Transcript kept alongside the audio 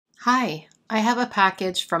Hi, I have a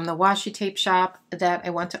package from the Washi Tape Shop that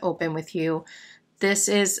I want to open with you. This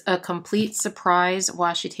is a complete surprise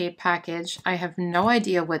washi tape package. I have no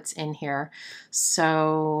idea what's in here,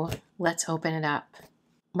 so let's open it up.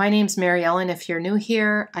 My name's Mary Ellen. If you're new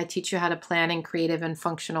here, I teach you how to plan in creative and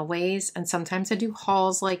functional ways, and sometimes I do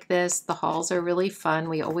hauls like this. The hauls are really fun.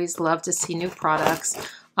 We always love to see new products.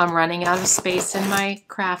 I'm running out of space in my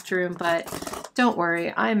craft room, but don't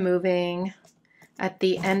worry, I'm moving at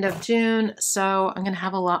the end of June, so I'm gonna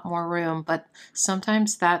have a lot more room, but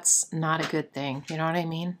sometimes that's not a good thing, you know what I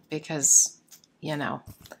mean? Because, you know,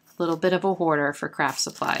 a little bit of a hoarder for craft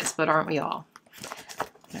supplies, but aren't we all?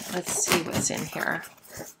 Let's see what's in here.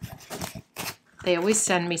 They always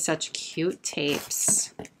send me such cute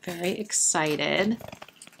tapes. Very excited.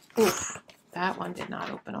 Oof, that one did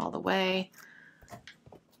not open all the way.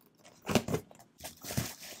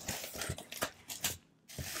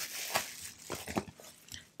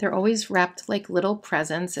 They're always wrapped like little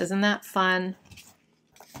presents. Isn't that fun?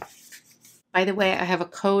 By the way, I have a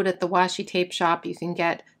code at the Washi Tape Shop. You can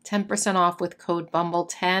get 10% off with code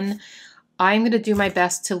BUMBLE10. I'm going to do my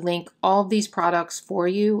best to link all of these products for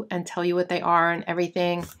you and tell you what they are and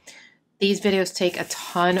everything. These videos take a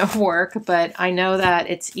ton of work, but I know that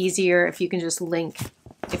it's easier if you can just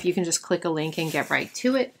click a link and get right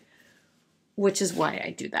to it, which is why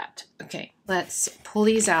I do that. Okay, let's pull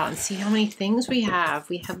these out and see how many things we have.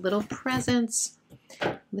 We have little presents,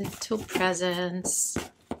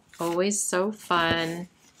 always so fun.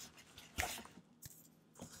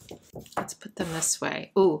 Let's put them this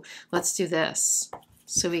way. Ooh, let's do this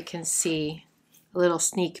so we can see a little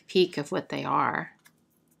sneak peek of what they are.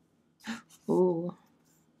 Ooh,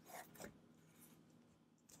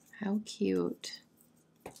 how cute.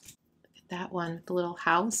 That one, the little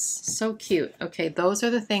house, so cute. Okay, those are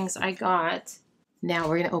the things I got. Now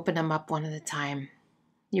we're gonna open them up one at a time.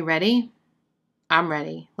 You ready? I'm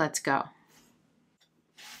ready, let's go.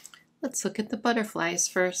 Let's look at the butterflies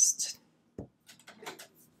first.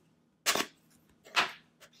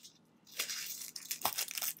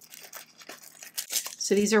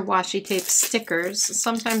 So these are washi tape stickers.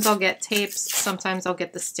 Sometimes I'll get tapes, sometimes I'll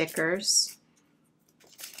get the stickers.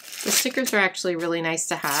 The stickers are actually really nice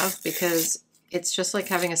to have because it's just like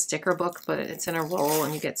having a sticker book, but it's in a roll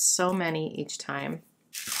and you get so many each time.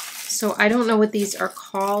 So I don't know what these are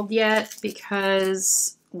called yet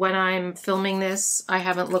because when I'm filming this, I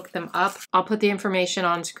haven't looked them up. I'll put the information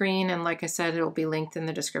on screen and like I said, it'll be linked in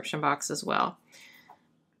the description box as well.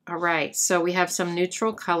 All right, so we have some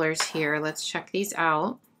neutral colors here. Let's check these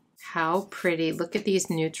out. How pretty. Look at these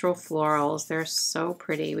neutral florals. They're so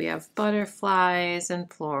pretty. We have butterflies and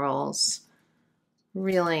florals.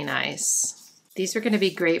 Really nice. These are going to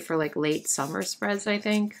be great for like late summer spreads, I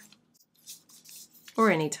think.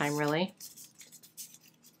 Or anytime, really.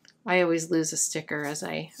 I always lose a sticker as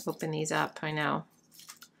I open these up, I know.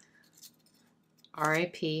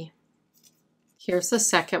 RIP. Here's the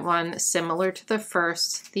second one, similar to the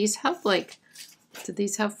first. These have like, did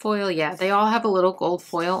these have foil? Yeah, they all have a little gold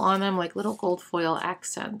foil on them, like little gold foil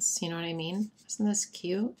accents. You know what I mean? Isn't this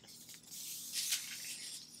cute?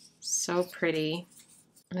 So pretty.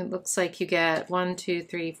 It looks like you get 1, 2,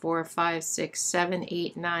 3, 4, 5, 6, 7,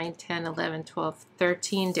 8, 9, 10, 11, 12,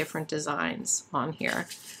 13 different designs on here,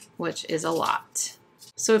 which is a lot.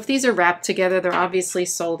 So if these are wrapped together, they're obviously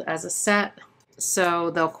sold as a set,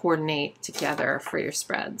 so they'll coordinate together for your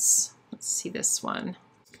spreads. Let's see this one.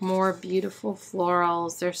 More beautiful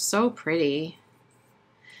florals. They're so pretty.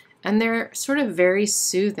 And they're sort of very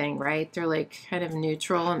soothing, right? They're like kind of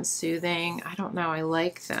neutral and soothing. I don't know, I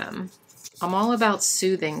like them. I'm all about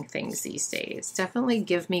soothing things these days. Definitely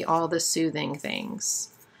give me all the soothing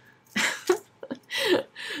things.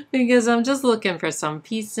 Because I'm just looking for some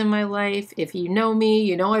peace in my life. If you know me,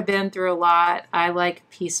 you know I've been through a lot. I like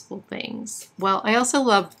peaceful things. Well, I also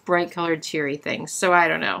love bright colored cheery things, so I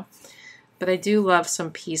don't know. But I do love some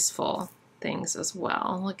peaceful things as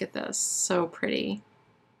well. Look at this, so pretty.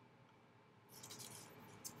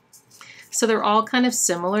 So they're all kind of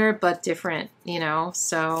similar but different, you know.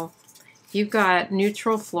 So you've got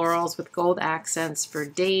neutral florals with gold accents for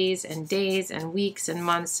days and weeks and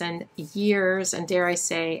months and years, and dare I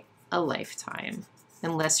say, a lifetime.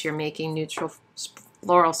 Unless you're making neutral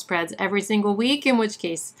floral spreads every single week, in which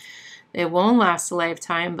case it won't last a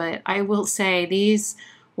lifetime. But I will say these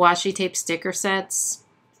washi tape sticker sets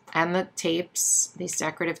and the tapes, these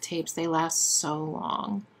decorative tapes, they last so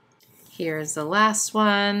long. Here's the last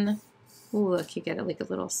one. Ooh, look, you get it like a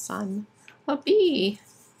little sun. A bee.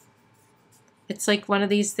 It's like one of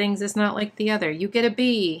these things is not like the other. You get a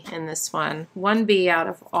bee in this one. One bee out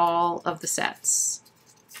of all of the sets.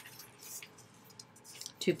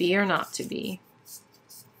 To be or not to be.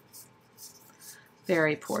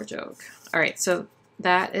 Very poor joke. All right, so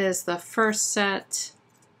that is the first set.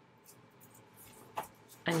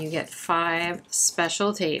 And you get 5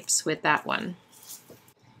 special tapes with that one.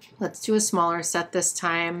 Let's do a smaller set this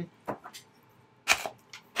time.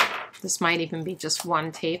 This might even be just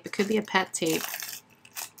 1 tape. It could be a pet tape.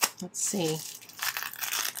 Let's see.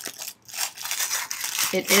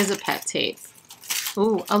 It is a pet tape.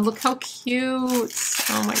 Ooh, oh, look how cute.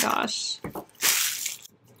 Oh my gosh.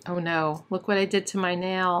 Oh no, look what I did to my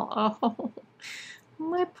nail. Oh,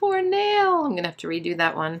 my poor nail. I'm gonna have to redo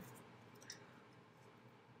that one.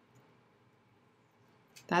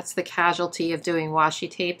 That's the casualty of doing washi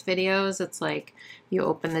tape videos. It's like you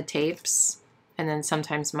open the tapes and then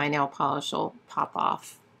sometimes my nail polish will pop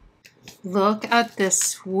off. Look at this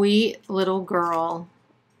sweet little girl,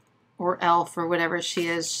 or elf or whatever she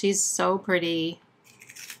is. She's so pretty.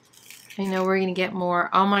 I know we're gonna get more.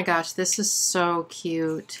 Oh my gosh, this is so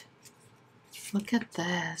cute. Look at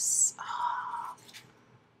this. Oh,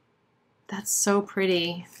 that's so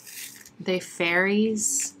pretty. They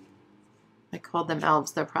fairies? I called them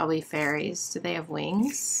elves. They're probably fairies. Do they have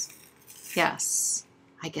wings? Yes.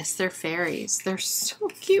 I guess they're fairies. They're so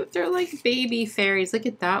cute. They're like baby fairies. Look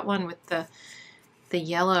at that one with the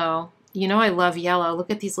yellow. You know I love yellow.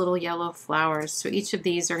 Look at these little yellow flowers. So each of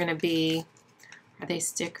these are going to be, are they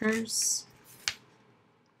stickers?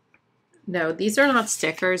 No, these are not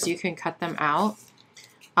stickers. You can cut them out.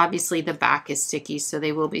 Obviously the back is sticky, so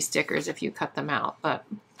they will be stickers if you cut them out, but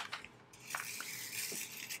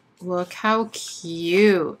look how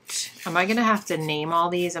cute. Am I going to have to name all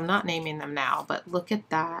these? I'm not naming them now, but look at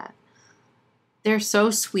that. They're so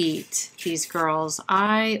sweet, these girls.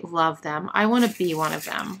 I love them. I want to be one of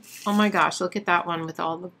them. Oh my gosh, look at that one with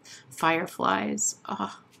all the fireflies.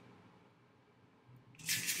 Oh,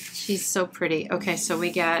 she's so pretty. Okay, so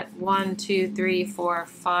we get 1, 2, 3, 4,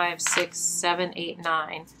 5, 6, 7, 8,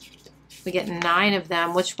 9. We get 9 of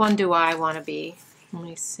them. Which one do I want to be? Let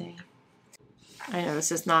me see. I know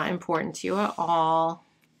this is not important to you at all.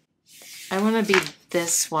 I want to be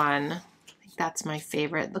this one. I think that's my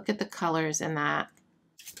favorite. Look at the colors in that.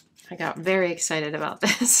 I got very excited about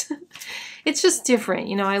this. It's just different.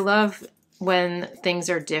 You know, I love when things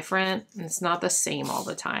are different and it's not the same all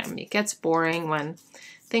the time. It gets boring when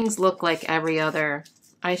things look like every other.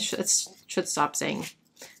 I should stop saying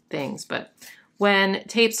things, but when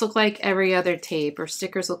tapes look like every other tape or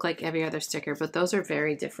stickers look like every other sticker, but those are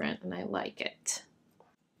very different and I like it.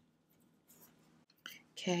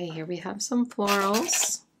 Okay, here we have some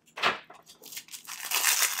florals.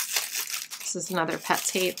 This is another pet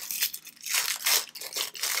tape.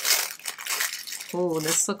 Oh,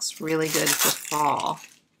 this looks really good for fall.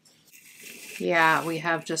 Yeah, we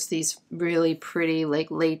have just these really pretty like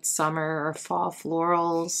late summer or fall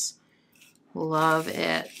florals. Love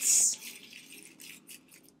it.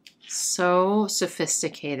 So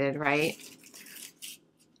sophisticated, right?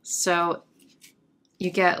 So you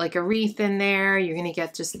get like a wreath in there. You're going to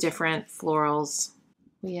get just different florals.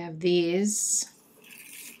 We have these.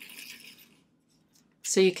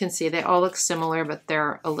 So you can see they all look similar, but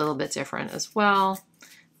they're a little bit different as well.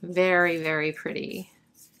 Very, very pretty.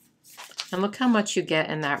 And look how much you get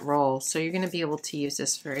in that roll. So you're going to be able to use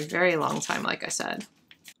this for a very long time, like I said.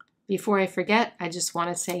 Before I forget, I just want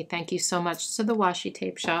to say thank you so much to the Washi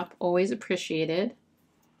Tape Shop. Always appreciated.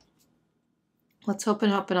 Let's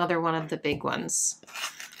open up another one of the big ones.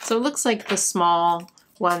 So it looks like the small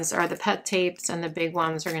ones are the pet tapes and the big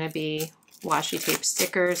ones are going to be washi tape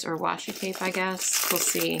stickers or washi tape, I guess. We'll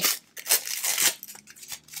see.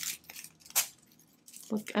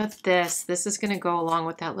 Look at this. This is going to go along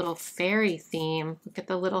with that little fairy theme. Look at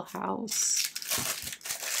the little house.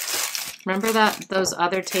 Remember those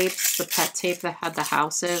other tapes, the pet tape that had the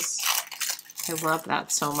houses? I love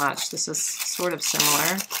that so much. This is sort of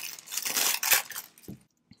similar.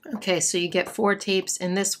 Okay, so you get 4 tapes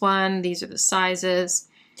in this one. These are the sizes.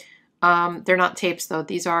 They're not tapes though.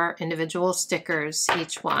 These are individual stickers.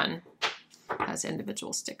 Each one has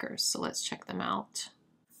individual stickers. So let's check them out.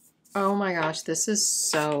 Oh my gosh, this is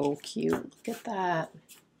so cute. Look at that.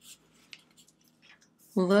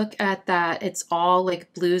 Look at that. It's all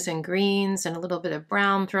like blues and greens and a little bit of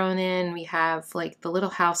brown thrown in. We have like the little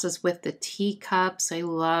houses with the teacups. I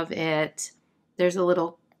love it. There's a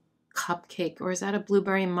little cupcake, or is that a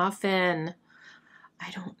blueberry muffin?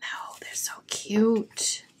 I don't know. They're so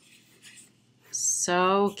cute.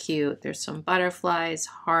 So cute. There's some butterflies,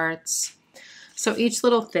 hearts. So each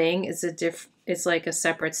little thing is it's like a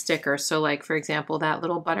separate sticker. So like, for example, that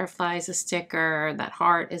little butterfly is a sticker. That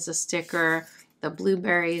heart is a sticker. The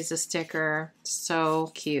blueberry is a sticker.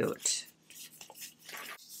 So cute.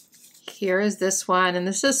 Here is this one, and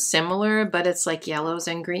this is similar, but it's like yellows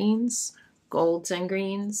and greens, golds and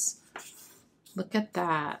greens. Look at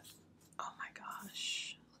that. Oh my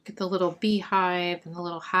gosh. Look at the little beehive and the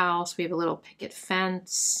little house. We have a little picket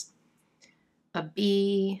fence, a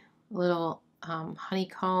bee, a little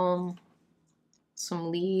honeycomb,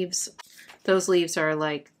 some leaves. Those leaves are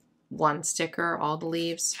like one sticker, all the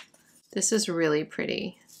leaves. This is really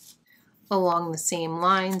pretty. Along the same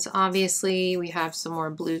lines, obviously, we have some more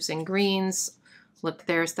blues and greens. Look,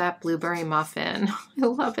 there's that blueberry muffin. I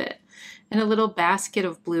love it. And a little basket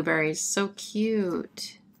of blueberries. So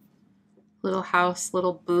cute. Little house,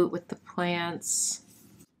 little boot with the plants.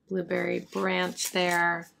 Blueberry branch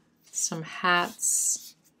there. Some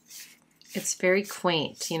hats. It's very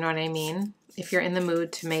quaint, you know what I mean? If you're in the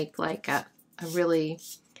mood to make like a really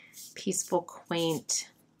peaceful, quaint,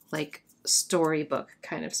 like storybook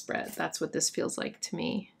kind of spread, that's what this feels like to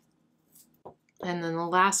me. And then the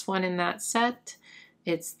last one in that set,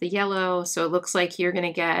 it's the yellow. So it looks like you're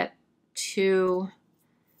gonna get 2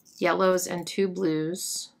 yellows and 2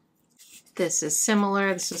 blues. This is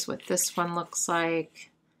similar. This is what this one looks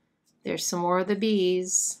like. There's some more of the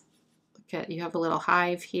bees. Look at, you have a little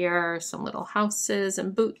hive here, some little houses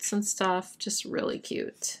and boots and stuff. Just really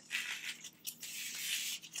cute.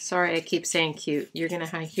 Sorry, I keep saying cute. You're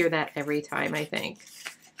gonna hear that every time, I think.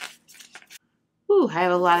 Ooh, I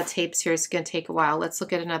have a lot of tapes here. It's gonna take a while. Let's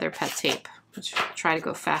look at another pet tape. Let's try to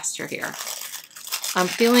go faster here. I'm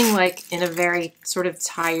feeling like in a very sort of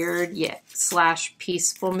tired yet /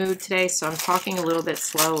 peaceful mood today, so I'm talking a little bit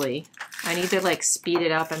slowly. I need to like speed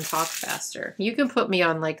it up and talk faster. You can put me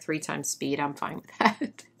on like 3 times speed. I'm fine with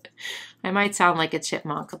that. I might sound like a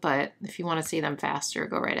chipmunk, but if you want to see them faster,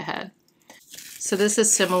 go right ahead. So this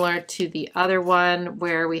is similar to the other one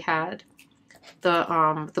where we had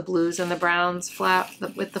the blues and the browns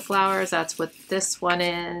with the flowers. That's what this one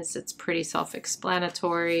is. It's pretty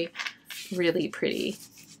self-explanatory, really pretty.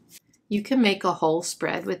 You can make a whole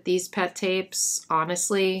spread with these pet tapes,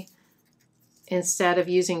 honestly, instead of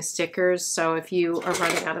using stickers. So if you are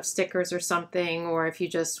running out of stickers or something, or if you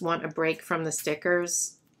just want a break from the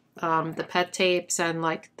stickers, the pet tapes and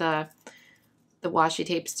like the washi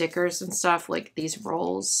tape stickers and stuff, like these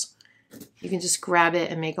rolls, you can just grab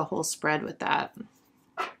it and make a whole spread with that.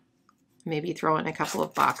 Maybe throw in a couple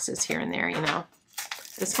of boxes here and there, you know.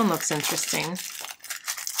 This one looks interesting.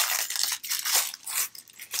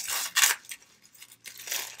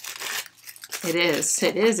 It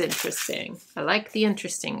is interesting. I like the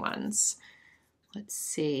interesting ones. Let's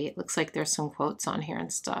see, it looks like there's some quotes on here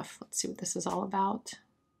and stuff. Let's see what this is all about.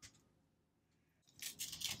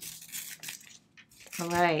 All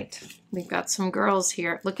right, we've got some girls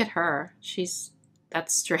here. Look at her.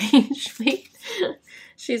 That's strange. Wait,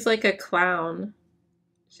 she's like a clown.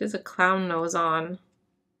 She has a clown nose on.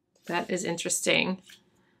 That is interesting.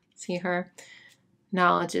 See her?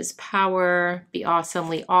 Knowledge is power. Be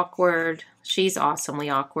awesomely awkward. She's awesomely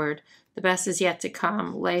awkward. The best is yet to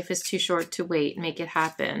come. Life is too short to wait. Make it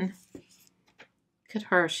happen. Look at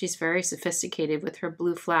her. She's very sophisticated with her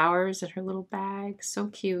blue flowers and her little bag. So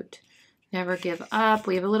cute. Never give up.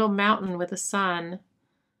 We have a little mountain with a sun.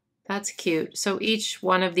 That's cute. So each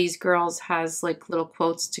one of these girls has like little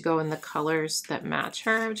quotes to go in the colors that match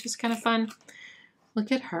her, which is kind of fun.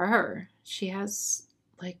 Look at her. She has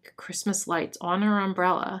like Christmas lights on her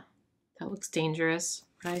umbrella. That looks dangerous.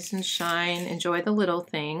 Rise and shine. Enjoy the little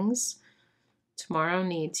things. Tomorrow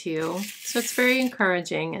needs you. So it's very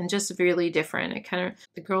encouraging and just really different.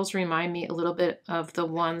 The girls remind me a little bit of the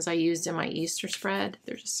ones I used in my Easter spread.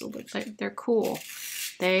 They're just a little bit, they're cool.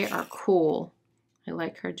 They are cool. I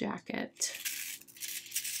like her jacket.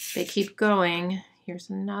 They keep going. Here's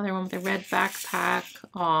another one with a red backpack.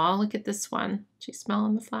 Aw, look at this one. She's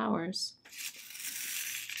smelling the flowers.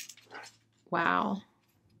 Wow,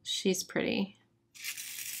 she's pretty.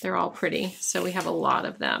 They're all pretty. So we have a lot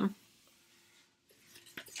of them.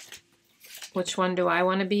 Which one do I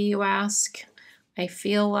want to be, you ask? I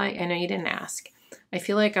feel like, I know you didn't ask. I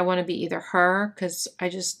feel like I want to be either her, because I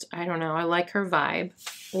don't know, I like her vibe,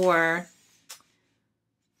 or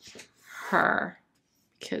her,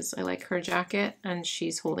 because I like her jacket, and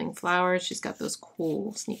she's holding flowers. She's got those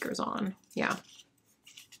cool sneakers on. Yeah.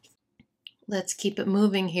 Let's keep it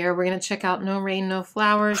moving here. We're going to check out No Rain, No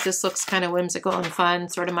Flowers. This looks kind of whimsical and fun,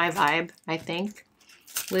 sort of my vibe, I think.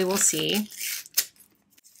 We will see.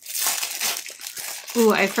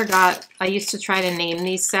 Ooh, I forgot. I used to try to name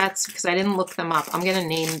these sets because I didn't look them up. I'm going to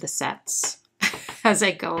name the sets as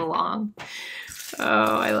I go along.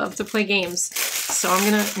 Oh, I love to play games. So I'm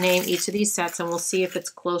going to name each of these sets and we'll see if it's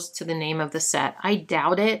close to the name of the set. I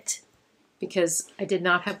doubt it, because I did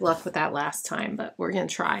not have luck with that last time, but we're going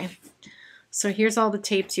to try. So here's all the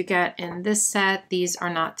tapes you get in this set. These are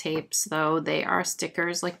not tapes, though. They are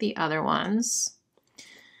stickers like the other ones.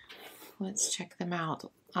 Let's check them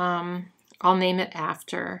out. I'll name it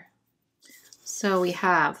after. So we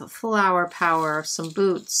have flower power, some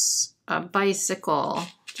boots, a bicycle,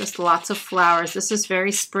 just lots of flowers. This is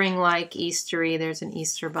very spring-like, Eastery. There's an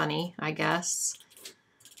Easter bunny, I guess.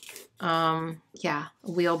 Yeah,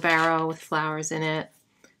 a wheelbarrow with flowers in it.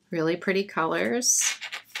 Really pretty colors.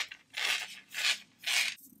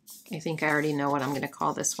 I think I already know what I'm going to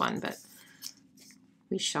call this one, but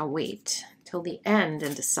we shall wait till the end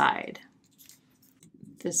and decide.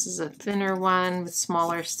 This is a thinner one with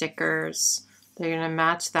smaller stickers. They're going to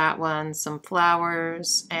match that one. Some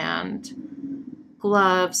flowers and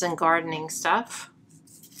gloves and gardening stuff.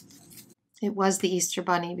 It was the Easter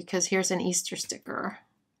bunny because here's an Easter sticker.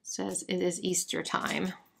 It says it is Easter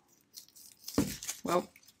time. Well,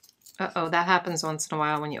 uh-oh, that happens once in a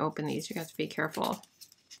while when you open these. You have to be careful.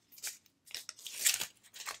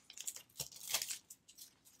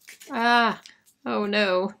 Ah, oh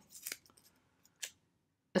no.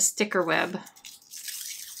 A sticker web.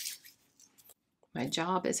 My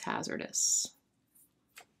job is hazardous.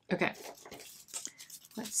 Okay,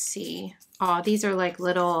 let's see. Oh, these are like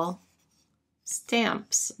little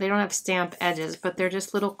stamps. They don't have stamp edges, but they're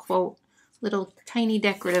just little quote, little tiny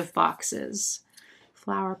decorative boxes.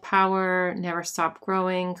 Flower power, never stop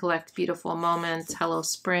growing, collect beautiful moments, hello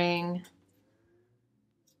spring,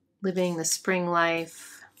 living the spring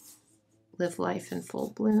life, live life in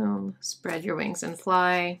full bloom, spread your wings and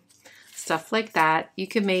fly, stuff like that. You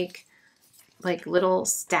could make like little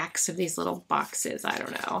stacks of these little boxes. I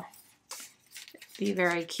don't know. Be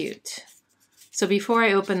very cute. So before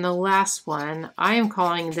I open the last one, I am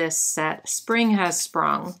calling this set Spring Has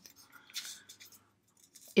Sprung.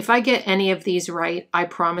 If I get any of these right, I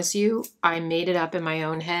promise you, I made it up in my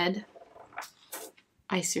own head.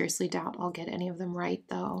 I seriously doubt I'll get any of them right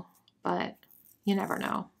though, but you never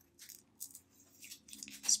know.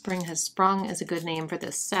 Spring Has Sprung is a good name for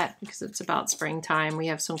this set because it's about springtime. We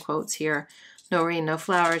have some quotes here. No rain, no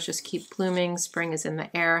flowers, just keep blooming. Spring is in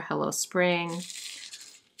the air. Hello, spring.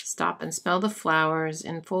 Stop and smell the flowers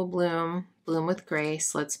in full bloom. Bloom with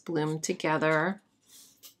grace. Let's bloom together.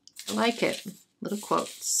 I like it. Little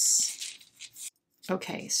quotes.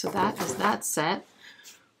 Okay, so that is that set.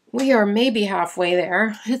 We are maybe halfway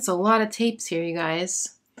there. It's a lot of tapes here, you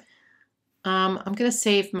guys. I'm going to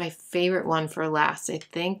save my favorite one for last. I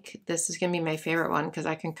think this is going to be my favorite one because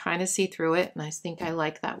I can kind of see through it, and I think I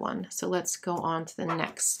like that one. So let's go on to the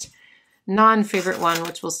next non-favorite one,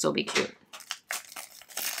 which will still be cute.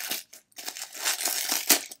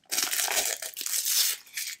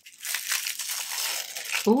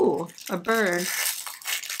 Ooh, a bird.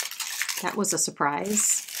 That was a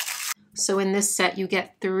surprise. So in this set, you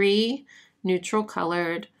get 3 neutral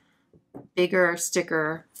colored, bigger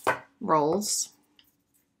sticker rolls.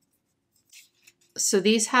 So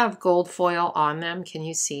these have gold foil on them. Can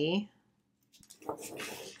you see?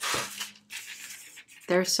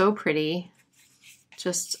 They're so pretty.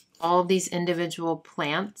 Just all these individual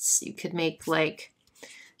plants. You could make like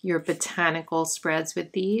your botanical spreads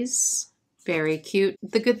with these. Very cute.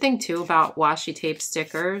 The good thing too about washi tape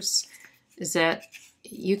stickers is that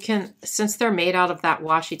you can, since they're made out of that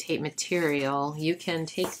washi tape material, you can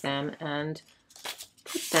take them and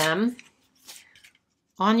put them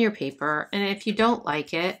on your paper, and if you don't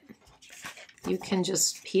like it, you can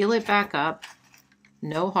just peel it back up.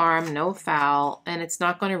 No harm, no foul, and it's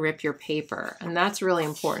not going to rip your paper, and that's really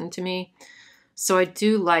important to me. So I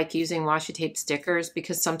do like using washi tape stickers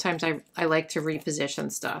because sometimes I like to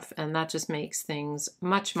reposition stuff, and that just makes things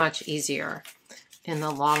much, much easier in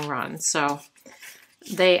the long run. So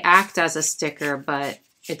they act as a sticker, but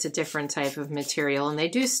it's a different type of material, and they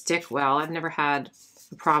do stick well. I've never had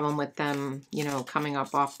a problem with them, you know, coming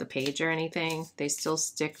up off the page or anything. They still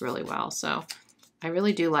stick really well. So I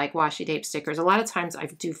really do like washi tape stickers. A lot of times I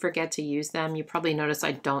do forget to use them. You probably notice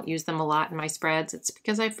I don't use them a lot in my spreads. It's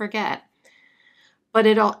because I forget. But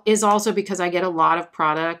it is also because I get a lot of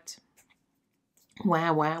product.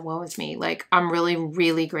 Wow, woe is me. Like, I'm really,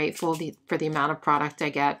 really grateful for the amount of product I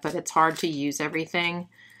get, but it's hard to use everything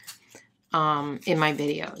in my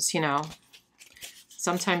videos, you know.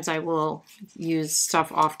 Sometimes I will use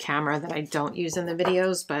stuff off camera that I don't use in the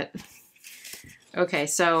videos, but okay,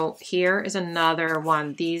 so here is another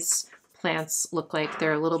one. These plants look like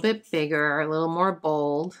they're a little bit bigger, a little more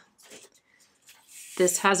bold.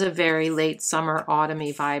 This has a very late summer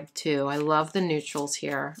autumny vibe too. I love the neutrals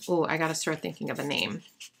here. Oh, I gotta start thinking of a name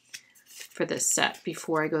for this set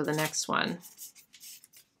before I go to the next one.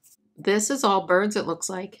 This is all birds, it looks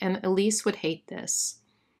like, and Elise would hate this.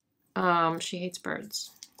 She hates birds.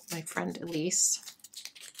 My friend Elise.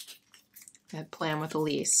 I had planned with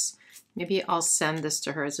Elise. Maybe I'll send this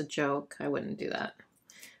to her as a joke. I wouldn't do that.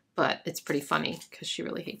 But it's pretty funny because she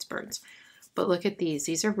really hates birds. But look at these.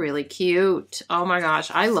 These are really cute. Oh my gosh,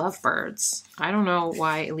 I love birds. I don't know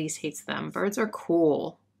why Elise hates them. Birds are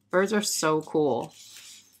cool. Birds are so cool.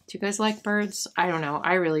 Do you guys like birds? I don't know.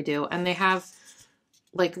 I really do. And they have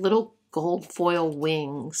like little gold foil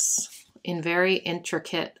wings in very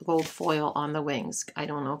intricate gold foil on the wings. I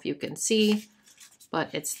don't know if you can see, but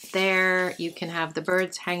it's there. You can have the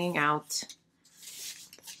birds hanging out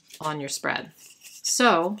on your spread.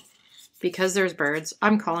 So, because there's birds,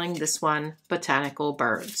 I'm calling this one Botanical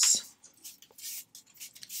Birds.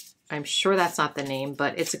 I'm sure that's not the name,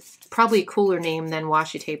 but it's probably a cooler name than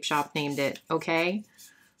Washi Tape Shop named it, okay?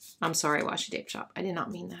 I'm sorry, Washi Tape Shop. I did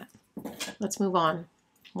not mean that. Let's move on.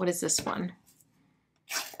 What is this one?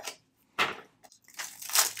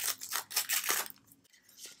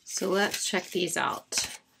 So let's check these out.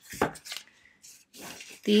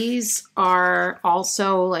 These are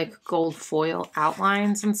also like gold foil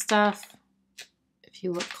outlines and stuff. If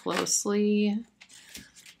you look closely,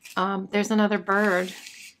 there's another bird.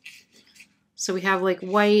 So we have like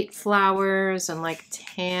white flowers and like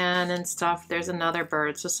tan and stuff. There's another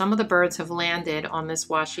bird. So some of the birds have landed on this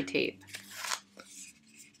washi tape,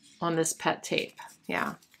 on this pet tape.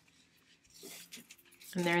 Yeah.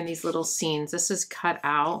 And they're in these little scenes. This is cut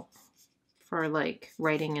out for like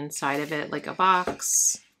writing inside of it, like a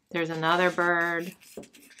box. There's another bird.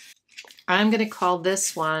 I'm going to call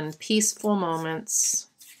this one Peaceful Moments.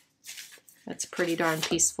 That's pretty darn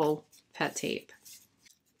peaceful pet tape.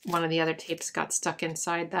 One of the other tapes got stuck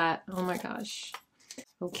inside that. Oh my gosh.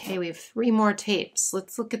 Okay, we have 3 more tapes.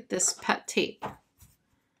 Let's look at this pet tape.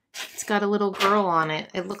 It's got a little girl on it.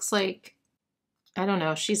 It looks like, I don't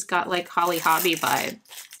know, she's got like Holly Hobby vibe.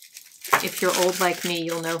 If you're old like me,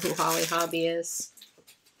 you'll know who Holly Hobby is.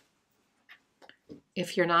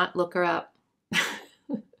 If you're not, look her up.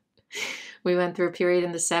 We went through a period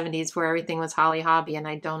in the 70s where everything was Holly Hobby, and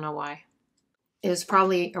I don't know why. It was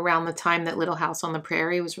probably around the time that Little House on the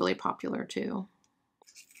Prairie was really popular too.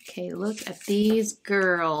 Okay, look at these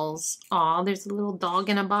girls. Aw, there's a little dog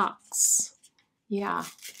in a box. Yeah.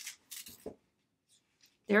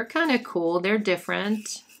 They're kind of cool. They're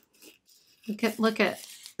different. Look at.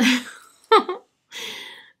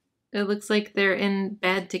 It looks like they're in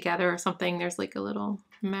bed together or something. There's like a little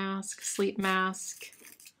mask, sleep mask.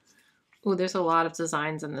 Oh, there's a lot of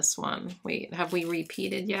designs in this one. Wait, have we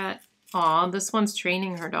repeated yet? Aw, this one's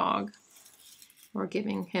training her dog. Or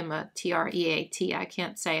giving him a treat. I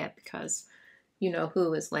can't say it because you know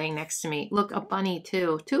who is laying next to me. Look, a bunny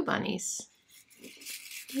too. 2 bunnies.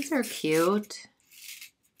 These are cute.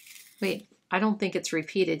 Wait, I don't think it's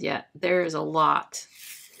repeated yet. There's a lot.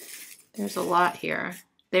 There's a lot here.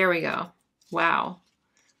 There we go. Wow.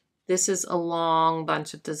 This is a long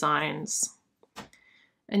bunch of designs.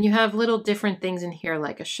 And you have little different things in here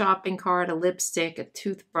like a shopping cart, a lipstick, a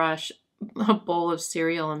toothbrush, a bowl of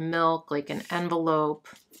cereal and milk, like an envelope.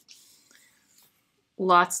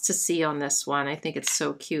 Lots to see on this one. I think it's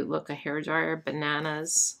so cute. Look, a hairdryer,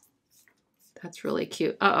 bananas. That's really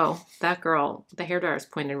cute. Uh-oh, that girl, the hairdryer is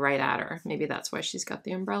pointed right at her. Maybe that's why she's got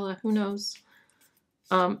the umbrella. Who knows?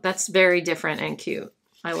 That's very different and cute.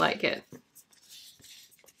 I like it.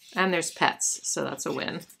 And there's pets, so that's a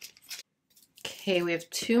win. Okay, we have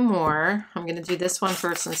 2 more. I'm going to do this one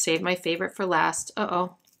first and save my favorite for last.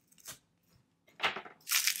 Uh-oh.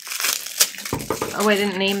 Oh, I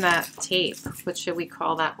didn't name that tape. What should we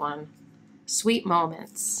call that one? Sweet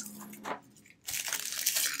Moments.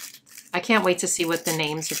 I can't wait to see what the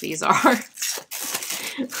names of these are.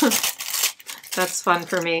 That's fun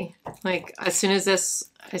for me. Like, as soon as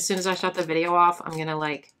I shut the video off, I'm gonna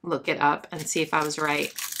like look it up and see if I was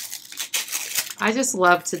right. I just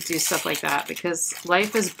love to do stuff like that because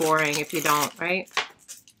life is boring if you don't, right?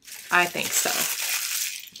 I think so.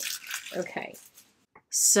 Okay.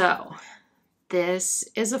 So, this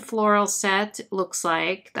is a floral set, it looks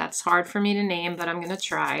like. That's hard for me to name, but I'm gonna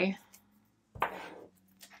try.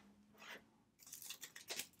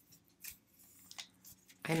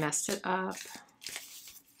 I messed it up.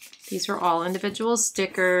 These are all individual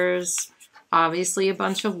stickers. Obviously a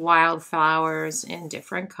bunch of wildflowers in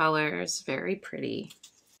different colors. Very pretty.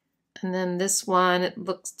 And then this one, it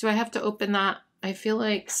looks, do I have to open that? I feel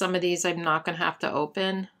like some of these I'm not going to have to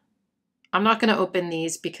open. I'm not going to open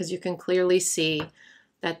these because you can clearly see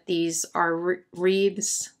that these are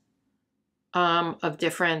wreaths of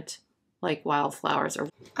different like wildflowers. Or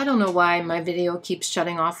I don't know why my video keeps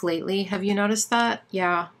shutting off lately. Have you noticed that?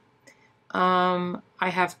 Yeah. I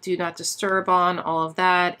have do not disturb on, all of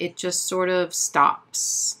that. It just sort of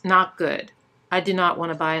stops. Not good. I do not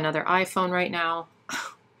want to buy another iPhone right now.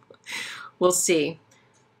 We'll see.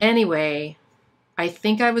 Anyway, I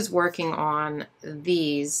think I was working on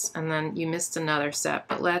these, and then you missed another set,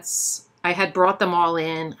 but I had brought them all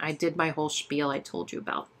in. I did my whole spiel. I told you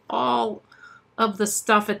about all of the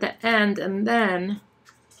stuff at the end, and then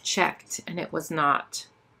checked, and it was not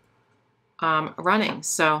running.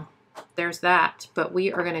 So there's that. But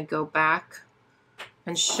we are going to go back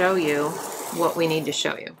and show you what we need to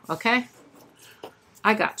show you. Okay?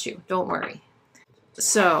 I got you. Don't worry.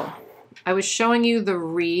 So I was showing you the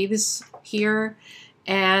wreaths here,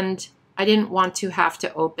 and I didn't want to have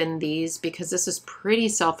to open these because this is pretty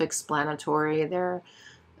self-explanatory. They're,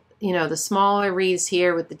 you know, the smaller wreaths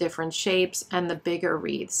here with the different shapes and the bigger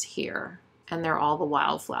wreaths here, and they're all the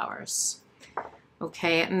wildflowers.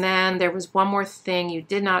 Okay, and then there was one more thing you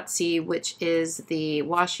did not see, which is the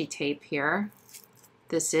washi tape here.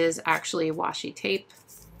 This is actually washi tape.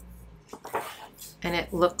 And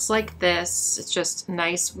it looks like this. It's just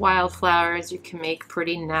nice wildflowers. You can make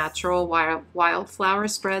pretty natural wildflower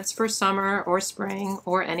spreads for summer or spring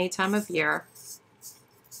or any time of year.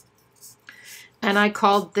 And I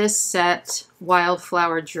called this set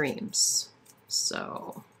Wildflower Dreams.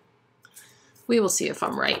 So we will see if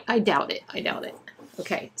I'm right. I doubt it. I doubt it.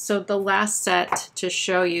 Okay, so the last set to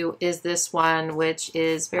show you is this one, which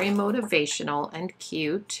is very motivational and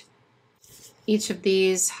cute. Each of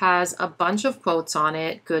these has a bunch of quotes on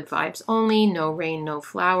it. Good vibes only, no rain, no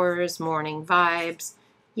flowers, morning vibes.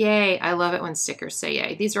 Yay, I love it when stickers say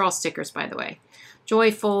yay. These are all stickers, by the way.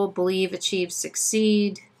 Joyful, believe, achieve,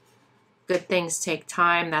 succeed. Good things take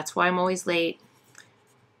time, that's why I'm always late.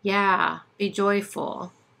 Yeah, be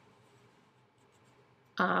joyful.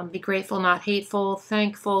 Be grateful, not hateful.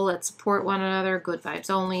 Thankful, let's support one another. Good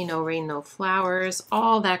vibes only, no rain, no flowers.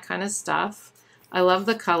 All that kind of stuff. I love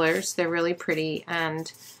the colors. They're really pretty,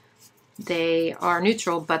 and they are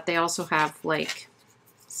neutral, but they also have like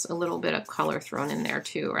a little bit of color thrown in there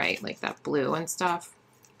too, right? Like that blue and stuff.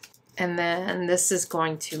 And then this is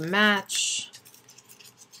going to match.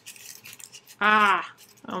 Ah,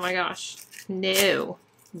 oh my gosh. No.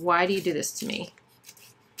 Why do you do this to me?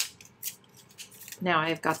 Now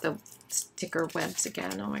I've got the sticker webs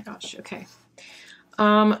again. Oh my gosh. Okay.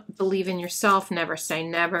 Believe in yourself, never say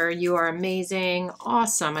never. You are amazing.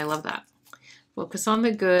 Awesome. I love that. Focus on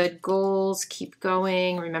the good. Goals. Keep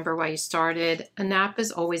going. Remember why you started. A nap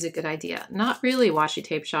is always a good idea. Not really, Washi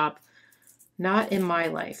Tape Shop. Not in my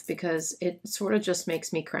life, because it sort of just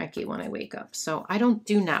makes me cranky when I wake up. So I don't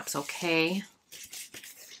do naps, okay?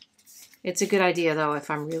 It's a good idea, though, if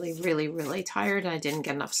I'm really, really, really tired and I didn't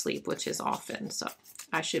get enough sleep, which is often. So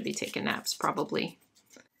I should be taking naps, probably.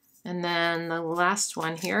 And then the last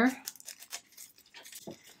one here,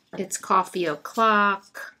 it's coffee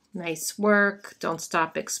o'clock, nice work, don't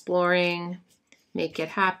stop exploring, make it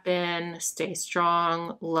happen, stay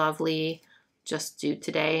strong, lovely, just do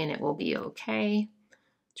today and it will be okay,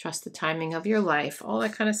 trust the timing of your life, all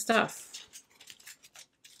that kind of stuff.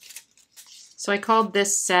 So I called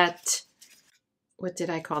this set, what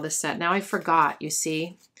did I call this set? Now I forgot, you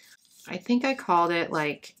see. I think I called it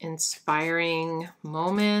like inspiring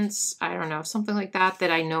moments. I don't know, something like that, that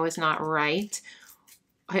I know is not right.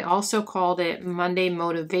 I also called it Monday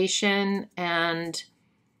motivation and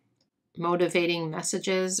motivating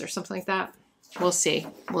messages or something like that. We'll see.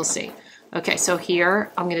 We'll see. Okay, so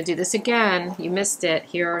here, I'm going to do this again. You missed it.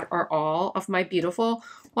 Here are all of my beautiful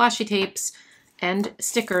washi tapes and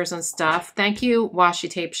stickers and stuff. Thank you, Washi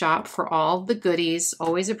Tape Shop, for all the goodies.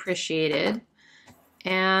 Always appreciated.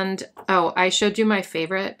 And, oh, I showed you my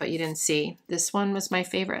favorite, but you didn't see. This one was my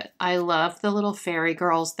favorite. I love the little fairy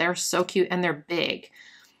girls. They're so cute and they're big.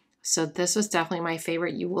 So this was definitely my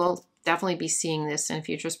favorite. You will definitely be seeing this in a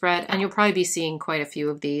future spread, and you'll probably be seeing quite a few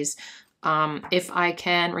of these. If I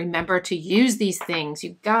can remember to use these things,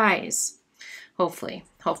 you guys, hopefully.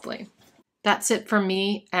 That's it for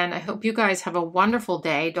me, and I hope you guys have a wonderful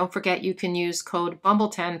day. Don't forget you can use code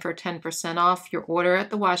BUMBLE10 for 10% off your order at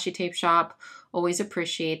the Washi Tape Shop. Always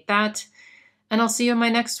appreciate that. And I'll see you in my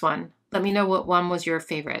next one. Let me know what one was your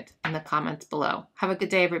favorite in the comments below. Have a good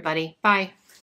day, everybody. Bye.